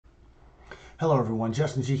Hello everyone,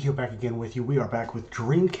 Justin GQ back again with you. We are back with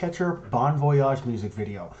Dreamcatcher Bon Voyage music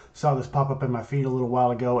video. Saw this pop up in my feed a little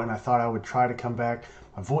while ago and I thought I would try to come back.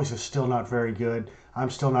 My voice is still not very good.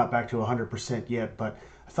 I'm still not back to 100% yet, but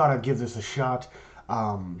I thought I'd give this a shot.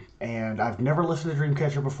 And I've never listened to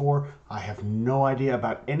Dreamcatcher before. I have no idea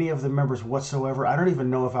about any of the members whatsoever. I don't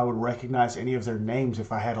even know if I would recognize any of their names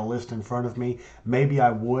if I had a list in front of me. Maybe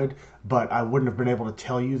I would, but I wouldn't have been able to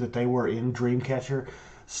tell you that they were in Dreamcatcher.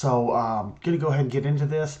 So, going to go ahead and get into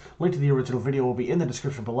this. Link to the original video will be in the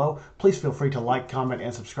description below. Please feel free to like, comment,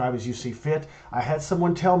 and subscribe as you see fit. I had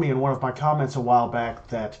someone tell me in one of my comments a while back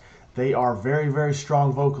that they are very, very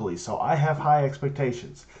strong vocally, so I have high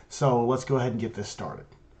expectations. So, let's go ahead and get this started.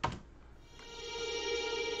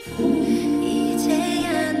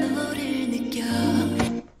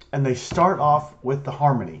 And they start off with the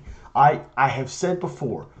harmony. I have said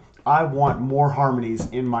before, I want more harmonies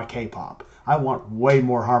in my K-pop. I want way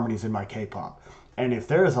more harmonies in my K-pop. And if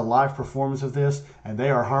there is a live performance of this and they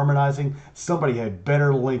are harmonizing, somebody had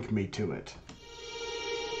better link me to it.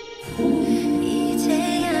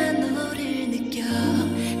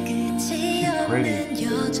 Pretty.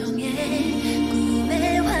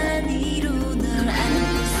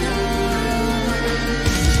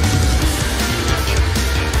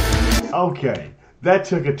 Okay, that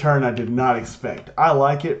took a turn I did not expect. I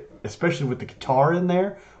like it, especially with the guitar in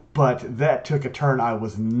there. But that took a turn I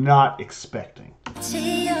was not expecting.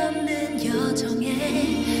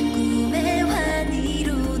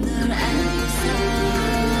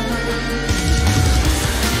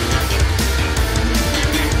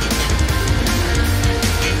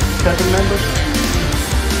 Second member?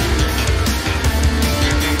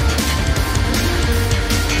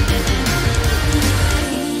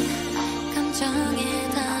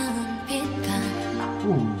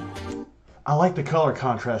 I like the color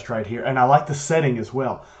contrast right here, and I like the setting as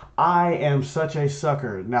well. I am such a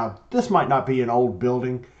sucker. Now, this might not be an old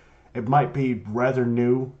building. It might be rather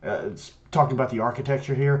new. It's talking about the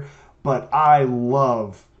architecture here, but I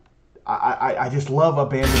just love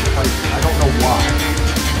abandoned places. I don't know why.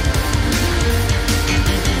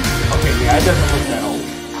 Okay, yeah, it doesn't look that old.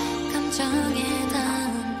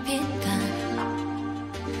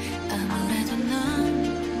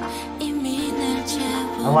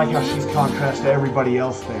 I like how she's contrast to everybody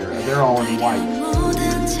else there. They're all in white.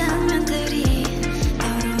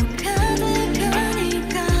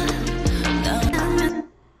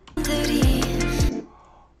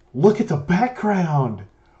 Look at the background.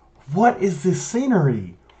 What is this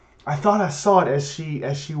scenery? I thought I saw it as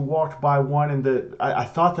she walked by one, and I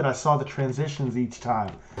thought that I saw the transitions each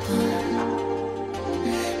time.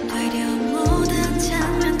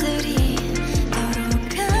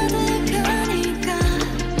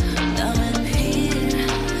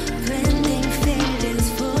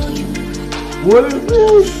 What is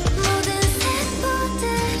this?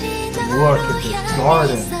 Look at this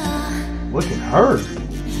garden. Look at her.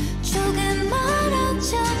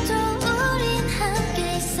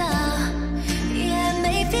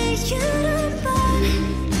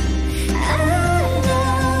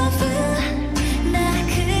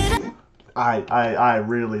 I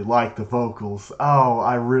really like the vocals. Oh,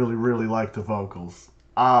 I really, really like the vocals.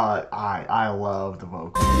 I love the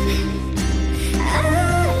vocals.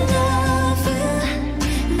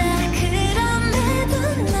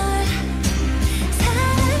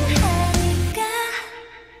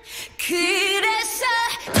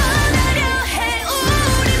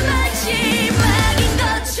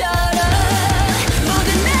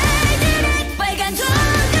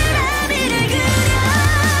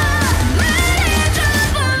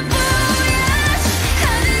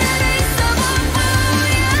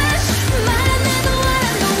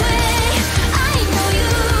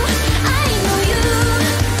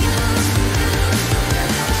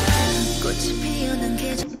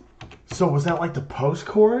 So was that like the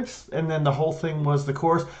post-chorus? And then the whole thing was the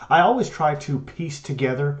chorus? I always try to piece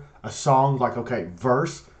together a song like, okay,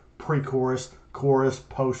 verse, pre-chorus, chorus,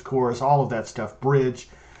 post-chorus, all of that stuff, bridge.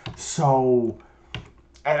 So,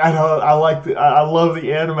 and I love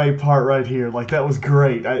the anime part right here. Like, that was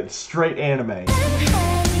great. It's straight anime.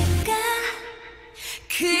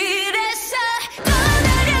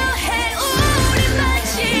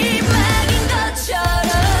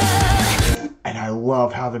 And I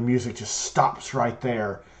love how the music just stops right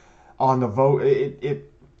there on the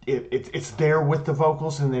it's there with the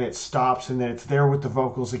vocals, and then it stops, and then it's there with the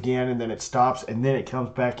vocals again, and then it stops, and then it comes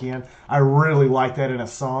back in. I really like that in a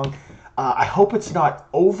song. I hope it's not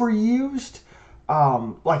overused.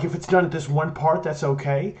 Like if it's done at this one part, that's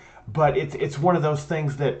okay. But it's one of those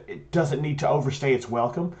things that it doesn't need to overstay its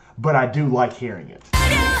welcome. But I do like hearing it.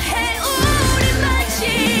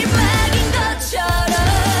 마지막인 것처럼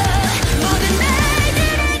모든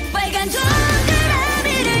날들의 빨간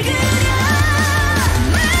동그라미를 그려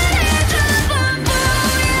말해줘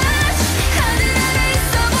bonvoyage 하늘 아래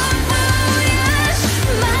있어 bonvoyage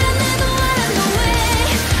말 안 해도 I know way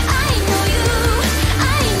I know you I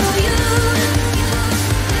know you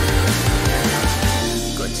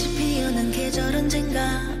꽃이 피어난 계절 언젠가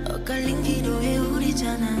엇갈린 기로에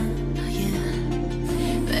우리잖아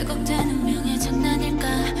왜곡된 운명의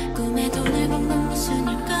장난일까 꿈에도 날 보면 무슨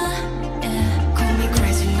일까 Call me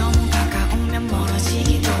crazy 너무 가까우면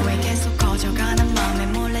멀어지기도 해 계속 커져가는 맘에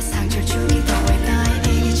몰래 상처를 주기도 해 나의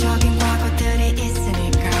이기적인 과거들이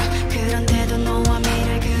있으니까 그런데도 너와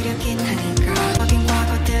미를 그렸긴 하니까 적인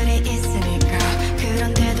과거들이 있으니까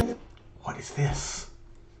그런데도 What is this?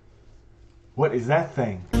 What is that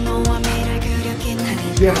thing? 너와 미를 그렸긴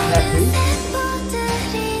하니까 Do you have a tattoo?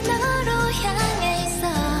 세포들이 너로 향해 있어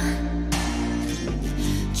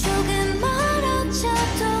조금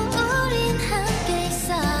멀어져도 우린 함께 있어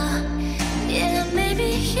Yeah maybe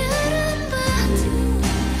you don't but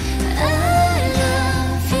I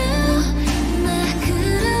love you 나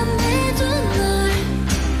그럼에도 널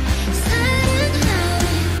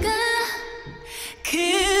사랑하니까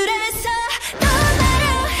그래서 떠나려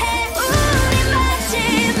해 우리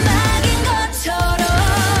마지막인 것처럼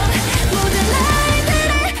모든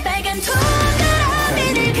날들의 빨간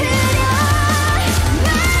동그라미를 그려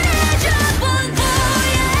말해줘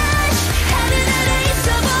bonvoyage 하늘 아래 있어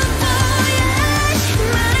bonvoyage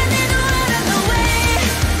말 안 해도 I know way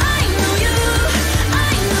I know you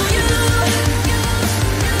I know you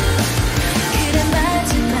그래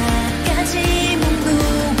마지막까지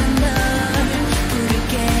몽롱한 널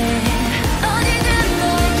부를게 어디든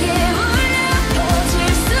너에게 울려 퍼질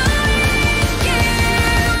수 있게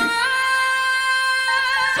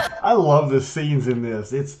I love the scenes in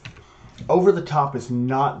this. It's over the top is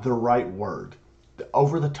not the right word.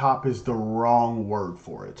 Over the top is the wrong word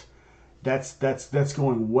for it. That's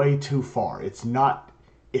going way too far. It's not.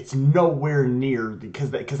 It's nowhere near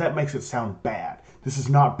because that makes it sound bad. This is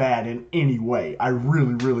not bad in any way. I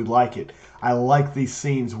really like it. I like these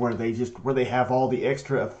scenes where they have all the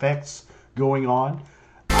extra effects going on.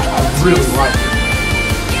 I really like it.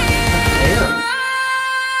 Hair.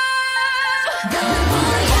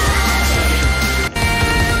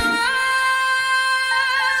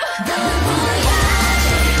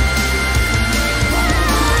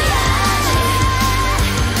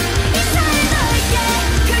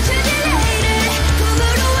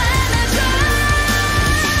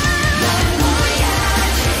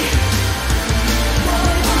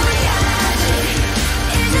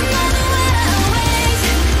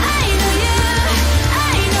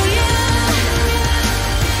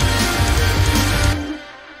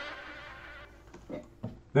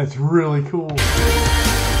 That's really cool.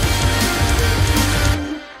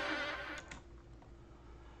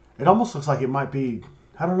 It almost looks like it might be,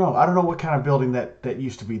 I don't know what kind of building that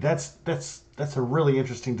used to be. That's a really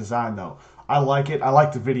interesting design though. I like it. I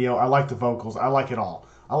like the video. I like the vocals. I like it all.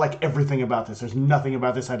 I like everything about this. There's nothing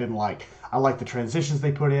about this I didn't like. I like the transitions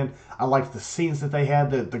they put in. I liked the scenes that they had,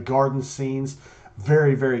 the garden scenes,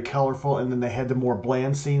 very colorful, and then they had the more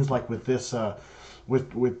bland scenes like with this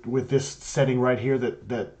with this setting right here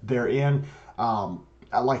that they're in.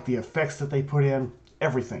 I like the effects that they put in.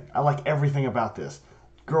 Everything. I like everything about this.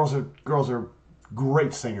 Girls are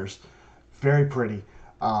great singers. Very pretty.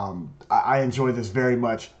 I enjoy this very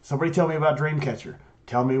much. Somebody tell me about Dreamcatcher.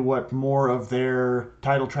 Tell me what more of their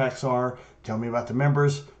title tracks are. Tell me about the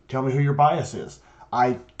members. Tell me who your bias is.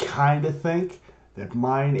 I kind of think that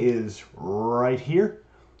mine is right here.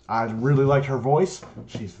 I really liked her voice.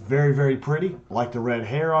 She's very pretty. I like the red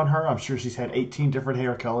hair on her. I'm sure she's had 18 different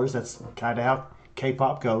hair colors. That's kind of how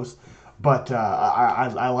K-pop goes. But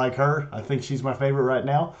I like her. I think she's my favorite right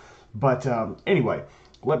now. But anyway,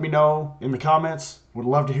 let me know in the comments. Would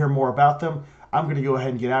love to hear more about them. I'm going to go ahead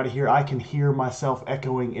and get out of here. I can hear myself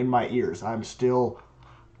echoing in my ears. I'm still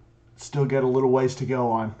got a little ways to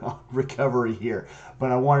go on recovery here.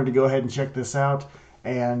 But I wanted to go ahead and check this out.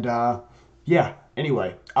 And yeah,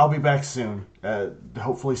 anyway, I'll be back soon.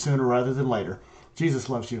 Hopefully sooner rather than later. Jesus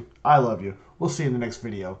loves you. I love you. We'll see you in the next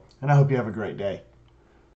video. And I hope you have a great day.